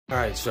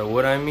Alright, so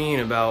what I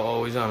mean about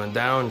always on a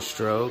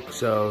downstroke,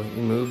 so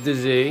you move the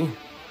Z.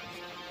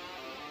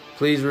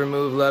 Please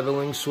remove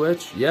leveling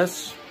switch,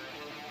 yes.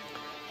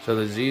 So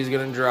the Z is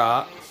going to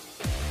drop.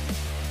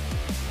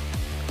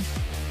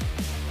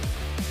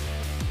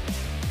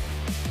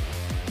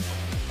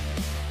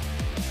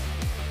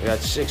 We got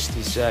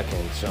 60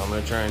 seconds, so I'm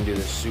going to try and do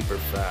this super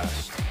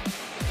fast.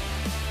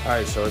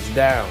 Alright, so it's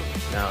down.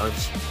 Now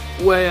it's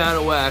way out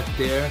of whack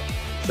there.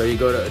 So you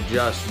go to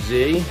adjust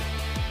Z,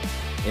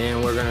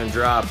 and we're going to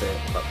drop it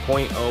at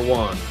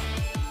 0.01.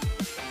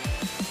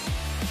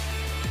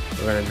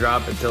 We're going to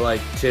drop it to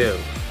like 2,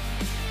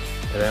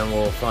 and then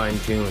we'll fine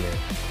tune it.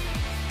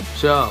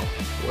 So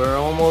we're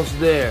almost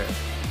there.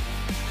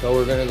 So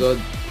we're going to go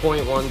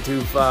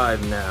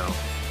 0.125 now.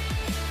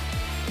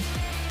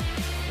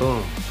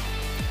 Boom.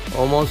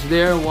 Almost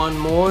there, one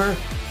more.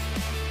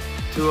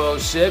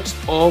 206.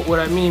 Oh, what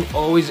I mean,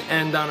 always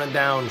end on a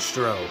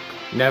downstroke.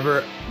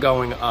 Never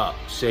going up.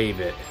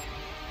 Save it.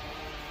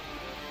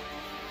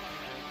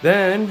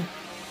 Then,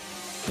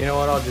 you know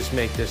what, I'll just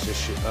make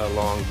this a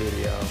long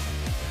video.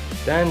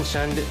 Then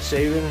send it,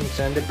 save it, and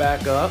send it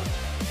back up.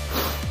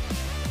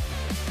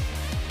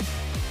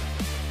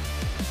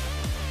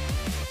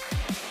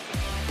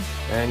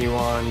 And you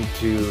want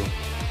to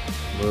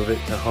move it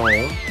to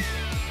home.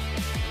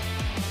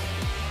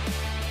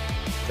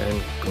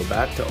 Then go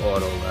back to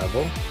auto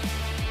level.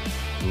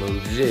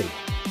 Move Z.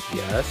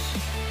 Yes.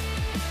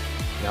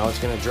 Now it's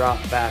going to drop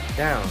back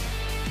down.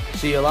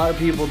 See, a lot of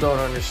people don't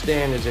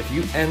understand is if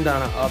you end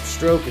on an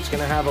upstroke, it's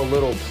going to have a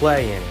little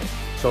play in it.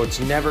 So it's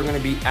never going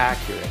to be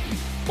accurate.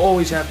 You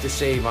always have to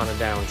save on a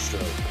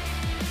downstroke.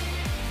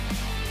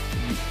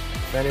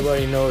 If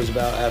anybody knows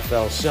about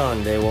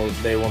FLSUN,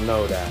 they will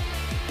know that.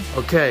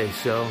 Okay,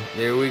 so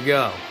there we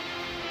go.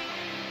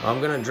 I'm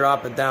going to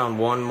drop it down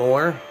one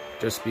more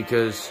just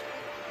because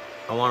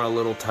I want a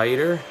little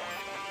tighter.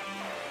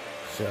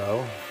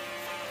 So,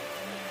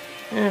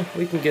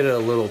 we can get it a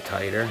little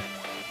tighter.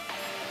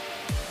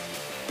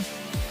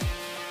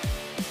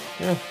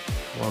 Yeah,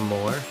 one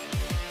more.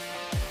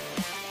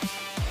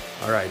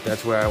 Alright,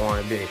 that's where I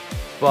want to be.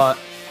 But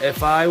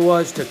if I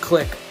was to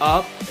click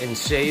up and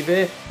save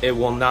it, it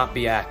will not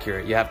be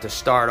accurate. You have to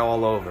start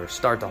all over.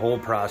 Start the whole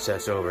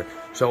process over.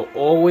 So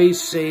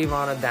always save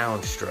on a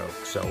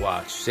downstroke. So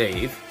watch,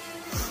 save.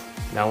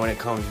 Now when it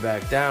comes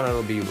back down,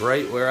 it'll be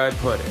right where I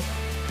put it.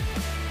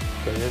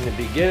 Because in the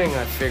beginning,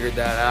 I figured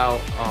that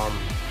out.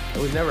 It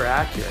was never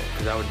accurate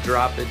because I would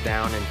drop it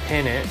down and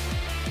pin it,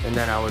 and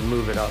then I would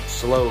move it up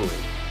slowly.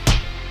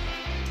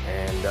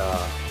 And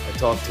I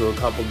talked to a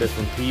couple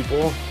different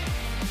people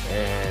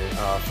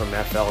and from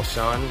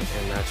FLSUN,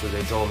 and that's what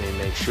they told me.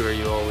 Make sure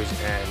you always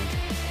end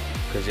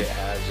because it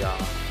has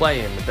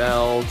play in the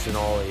belts and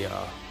all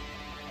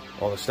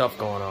the stuff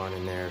going on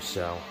in there.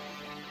 So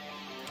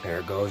there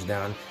it goes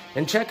down.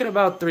 And check it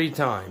about 3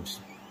 times.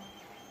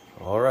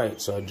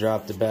 Alright, so I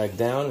dropped it back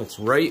down. It's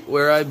right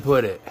where I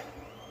put it.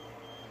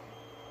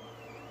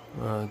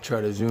 I'll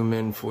try to zoom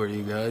in for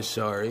you guys,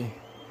 sorry.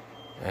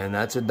 And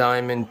that's a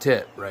diamond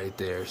tip right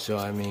there. So,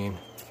 I mean,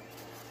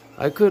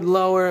 I could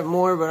lower it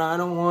more, but I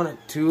don't want it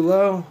too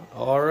low.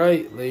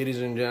 Alright,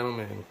 ladies and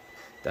gentlemen.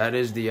 That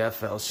is the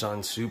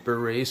FLSUN Super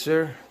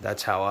Racer.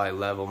 That's how I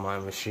level my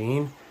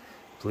machine.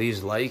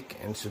 Please like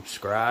and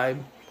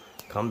subscribe.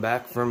 Come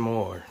back for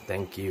more.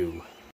 Thank you.